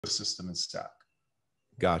system and stack.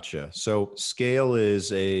 Gotcha. So Scale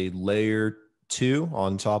is a layer 2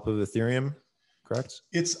 on top of Ethereum, correct?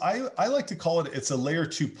 I like to call it, it's a layer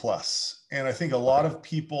 2 plus. And I think a lot of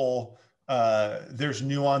people, there's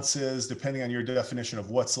nuances depending on your definition of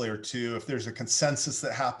what's layer 2. If there's a consensus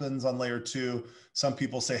that happens on layer 2, some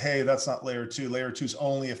people say, hey, that's not layer 2. Layer 2 is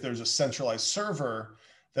only if there's a centralized server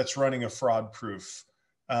that's running a fraud proof.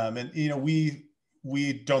 And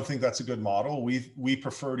we don't think that's a good model. We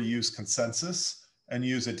prefer to use consensus and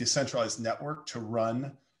use a decentralized network to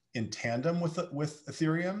run in tandem with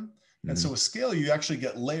Ethereum. And so with Scale, you actually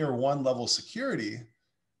get layer 1 level security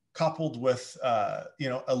coupled with a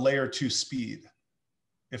layer 2 speed,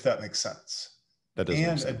 if that makes sense. That does make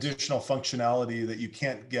sense. And additional functionality that you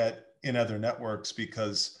can't get in other networks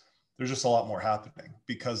because there's just a lot more happening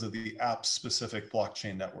because of the app specific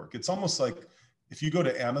blockchain network. It's almost like if you go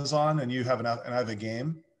to Amazon and you have and I have a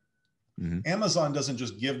game, Amazon doesn't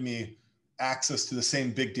just give me access to the same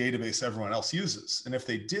big database everyone else uses. And if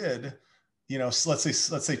they did, so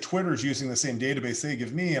let's say Twitter's using the same database they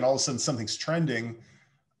give me, and all of a sudden something's trending,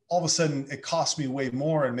 all of a sudden it costs me way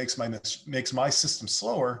more and makes my system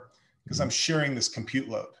slower because I'm sharing this compute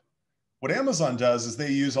load. What Amazon does is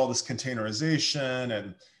they use all this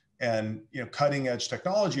containerization and cutting edge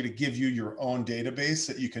technology to give you your own database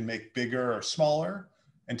that you can make bigger or smaller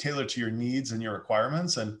and tailor to your needs and your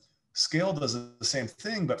requirements. And Scale does the same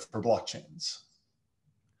thing, but for blockchains.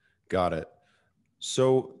 Got it.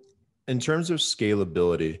 So in terms of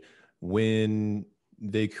scalability, when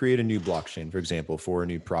they create a new blockchain, for example, for a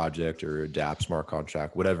new project or a Dapps smart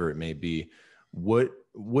contract, whatever it may be, what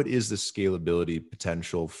is the scalability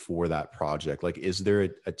potential for that project? Like, is there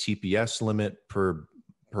a TPS limit per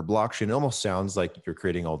blockchain? It almost sounds like you're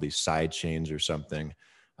creating all these side chains or something.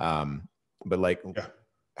 But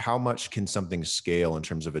how much can something scale in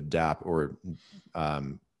terms of a DApp, or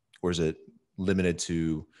is it limited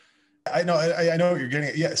to? I know what you're getting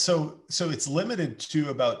at. Yeah. So it's limited to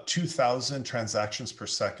about 2,000 transactions per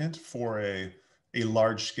second for a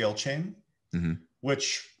large scale chain,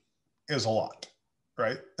 which is a lot,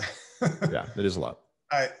 right? Yeah, it is a lot.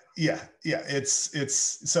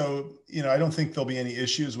 It's so, I don't think there'll be any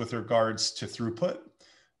issues with regards to throughput.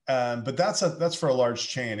 But that's for a large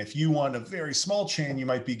chain. If you want a very small chain, you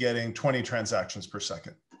might be getting 20 transactions per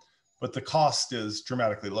second, but the cost is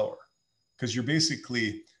dramatically lower because you're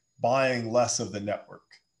basically buying less of the network.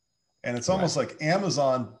 And it's almost like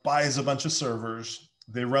Amazon buys a bunch of servers,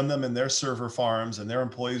 they run them in their server farms and their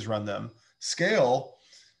employees run them. Scale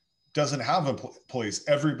doesn't have employees.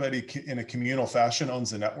 Everybody in a communal fashion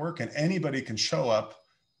owns the network, and anybody can show up,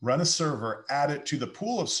 run a server, add it to the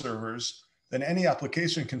pool of servers. Then any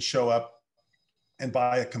application can show up and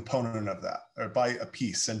buy a component of that or buy a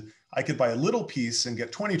piece. And I could buy a little piece and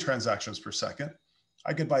get 20 transactions per second.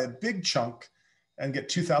 I could buy a big chunk and get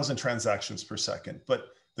 2,000 transactions per second. But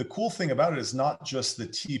the cool thing about it is not just the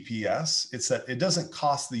TPS, it's that it doesn't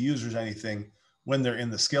cost the users anything when they're in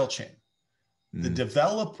the Scale chain. The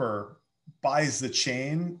developer buys the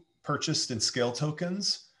chain purchased in Scale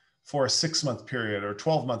tokens for a 6-month period or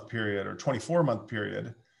 12-month period or 24-month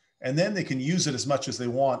period. And then they can use it as much as they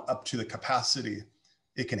want up to the capacity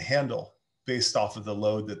it can handle based off of the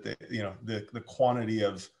load that they, the quantity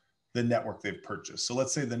of the network they've purchased. So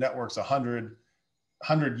let's say the network's 100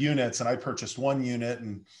 units and I purchased 1 unit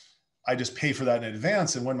and I just pay for that in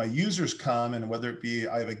advance. And when my users come, and whether it be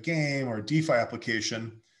I have a game or a DeFi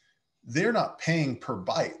application, they're not paying per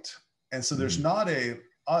byte. And so there's not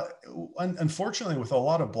unfortunately, with a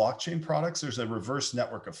lot of blockchain products, there's a reverse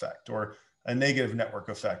network effect or a negative network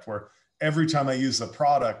effect where every time I use the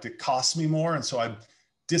product, it costs me more. And so I'm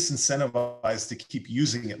disincentivized to keep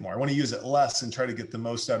using it more. I want to use it less and try to get the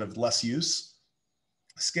most out of less use.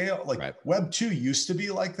 Scale, Web 2 used to be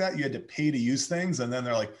like that. You had to pay to use things. And then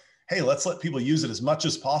they're like, hey, let's let people use it as much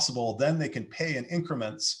as possible. Then they can pay in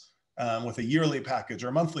increments with a yearly package or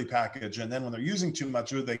a monthly package. And then when they're using too much,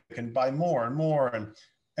 they can buy more and more. And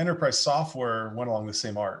enterprise software went along the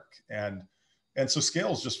same arc. And so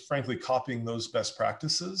Scale is just frankly copying those best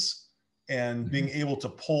practices and being able to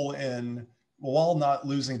pull in while not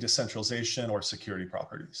losing decentralization or security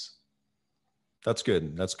properties. That's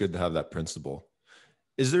good. That's good to have that principle.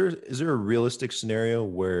 Is there a realistic scenario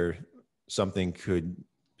where something could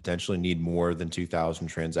potentially need more than 2,000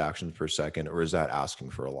 transactions per second, or is that asking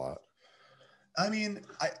for a lot? I mean,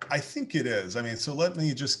 I think it is. I mean, so let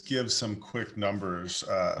me just give some quick numbers.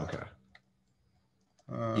 Okay.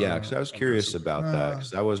 Yeah, because I was curious about that,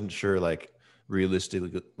 because I wasn't sure, like,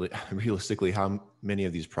 realistically how many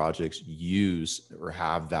of these projects use or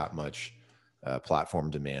have that much platform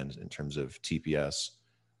demand in terms of TPS.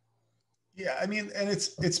 Yeah, I mean, and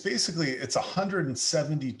it's basically it's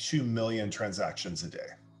 172 million transactions a day,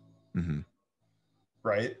 Mm-hmm.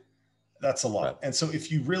 right? That's a Right. lot. And so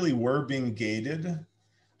if you really were being gated,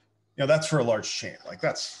 that's for a large chain. Like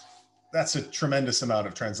that's a tremendous amount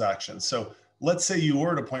of transactions. So let's say you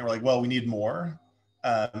were at a point where like, well, we need more.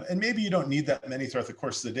 And maybe you don't need that many throughout the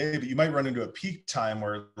course of the day, but you might run into a peak time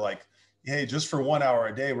where like, hey, just for 1 hour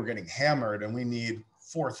a day, we're getting hammered and we need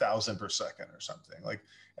 4,000 per second or something. Like,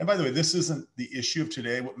 and by the way, this isn't the issue of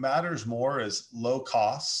today. What matters more is low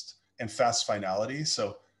cost and fast finality.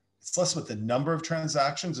 So it's less about the number of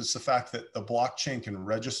transactions. It's the fact that the blockchain can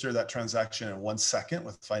register that transaction in 1 second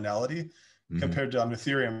with finality, compared to on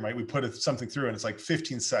Ethereum, right? We put something through and it's like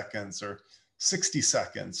 15 seconds or 60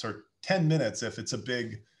 seconds or 10 minutes if it's a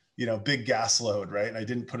big, big gas load, right? And I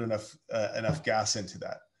didn't put enough gas into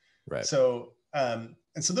that. Right. So, and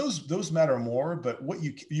so those matter more, but what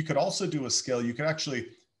you could also do with Scale, you could actually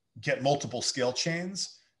get multiple Scale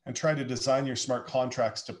chains and try to design your smart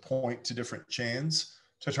contracts to point to different chains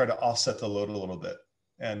to try to offset the load a little bit.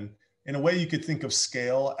 And in a way, you could think of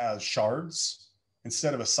Scale as shards.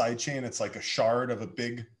 Instead of a side chain, it's like a shard of a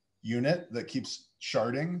big unit that keeps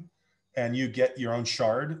sharding, and you get your own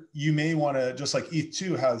shard. You may want to, just like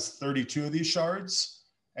ETH2 has 32 of these shards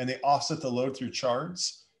and they offset the load through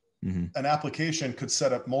shards. Mm-hmm. An application could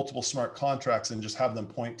set up multiple smart contracts and just have them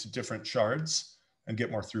point to different shards and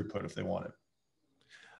get more throughput if they wanted.